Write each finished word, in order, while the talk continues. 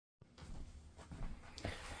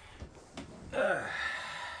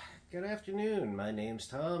Good afternoon, my name's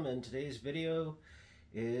Tom, and today's video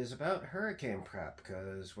is about hurricane prep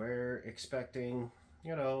because we're expecting,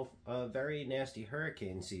 a very nasty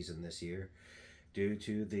hurricane season this year due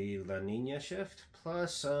to the La Nina shift,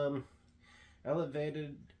 plus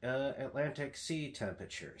elevated Atlantic sea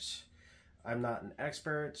temperatures. I'm not an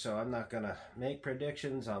expert, so I'm not going to make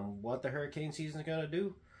predictions on what the hurricane season is going to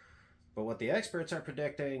do, but what the experts are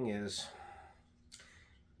predicting is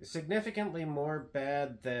significantly more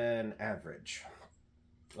bad than average.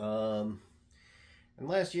 And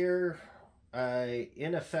last year I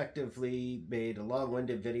ineffectively made a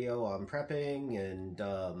long-winded video on prepping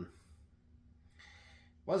and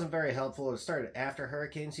wasn't very helpful. It started after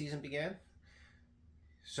hurricane season began.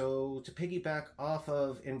 So to piggyback off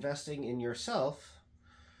of investing in yourself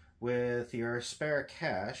with your spare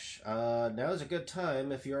cash, now is a good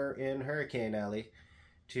time if you're in Hurricane Alley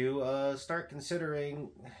to start considering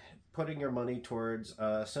putting your money towards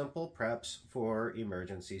simple preps for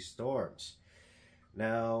emergency storms.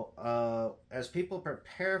 Now, as people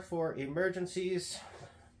prepare for emergencies,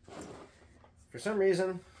 for some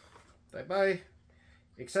reason, they buy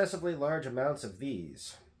excessively large amounts of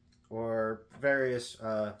these, or various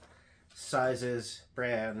sizes,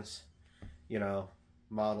 brands,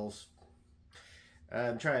 models.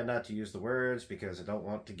 I'm trying not to use the words because I don't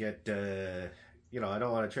want to get I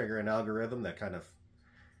don't want to trigger an algorithm that kind of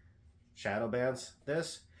shadow bans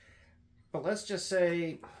this. But let's just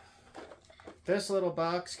say this little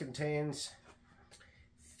box contains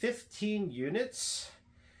 15 units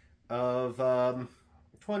of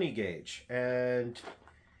 20 gauge. And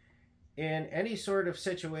in any sort of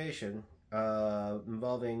situation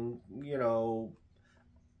involving,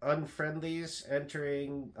 unfriendlies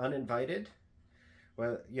entering uninvited,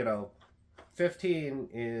 well, 15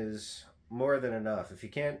 is more than enough. If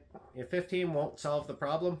 15 won't solve the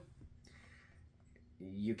problem,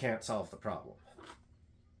 you can't solve the problem.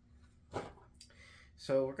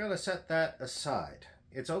 So we're going to set that aside.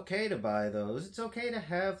 It's okay to buy those. It's okay to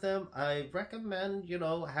have them. I recommend,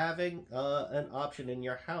 having an option in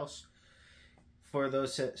your house for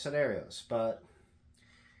those scenarios. But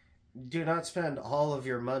do not spend all of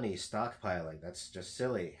your money stockpiling. That's just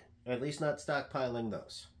silly. At least not stockpiling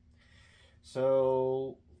those.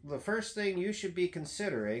 So the first thing you should be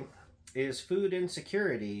considering is food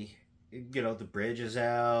insecurity. The bridge is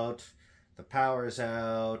out, the power's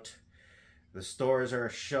out, the stores are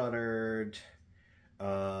shuttered,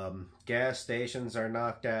 gas stations are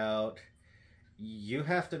knocked out. You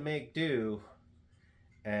have to make do,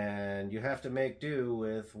 and you have to make do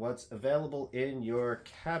with what's available in your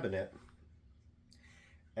cabinet.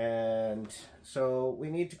 And so we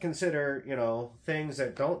need to consider, things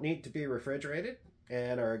that don't need to be refrigerated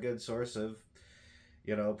and are a good source of,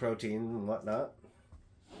 protein and whatnot.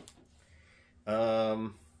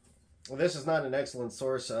 This is not an excellent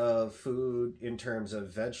source of food in terms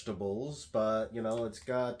of vegetables, but, it's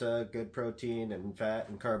got good protein and fat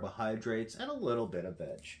and carbohydrates and a little bit of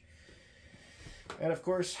veg. And, of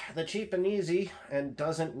course, the cheap and easy and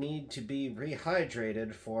doesn't need to be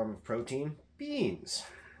rehydrated form of protein, beans.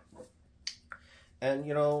 And,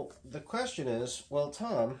 the question is, well,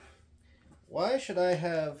 Tom, why should I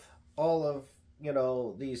have all of,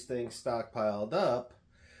 these things stockpiled up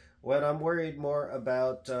when I'm worried more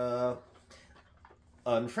about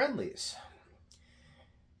unfriendlies?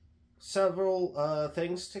 Several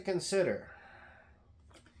things to consider.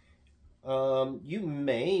 You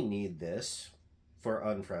may need this for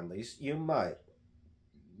unfriendlies. You might.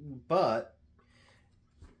 But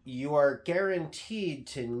you are guaranteed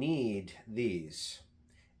to need these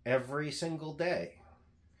every single day.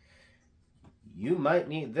 You might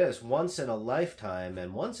need this once in a lifetime,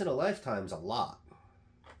 and once in a lifetime's a lot.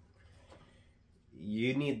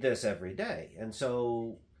 You need this every day. And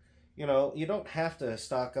so, you don't have to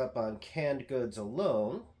stock up on canned goods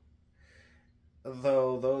alone,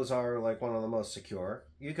 though those are like one of the most secure.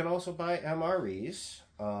 You can also buy MREs.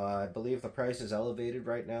 I believe the price is elevated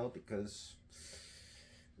right now because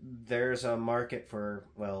there's a market for,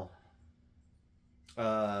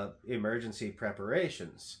 emergency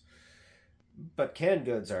preparations. But canned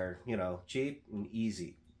goods are, cheap and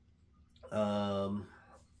easy. And,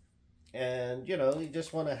 you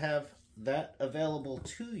just want to have that available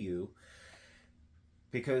to you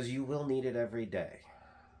because you will need it every day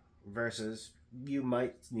versus you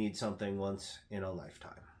might need something once in a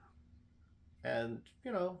lifetime. And,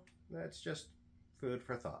 that's just food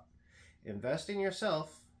for thought. Invest in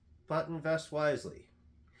yourself, but invest wisely.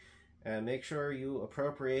 And make sure you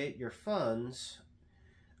appropriate your funds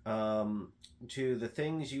to the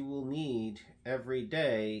things you will need every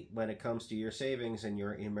day when it comes to your savings and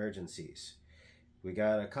your emergencies. We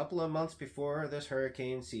got a couple of months before this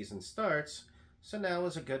hurricane season starts, so now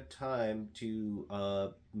is a good time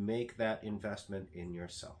to make that investment in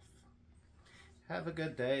yourself. Have a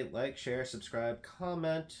good day. Like, share, subscribe,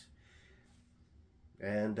 comment,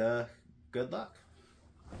 and good luck.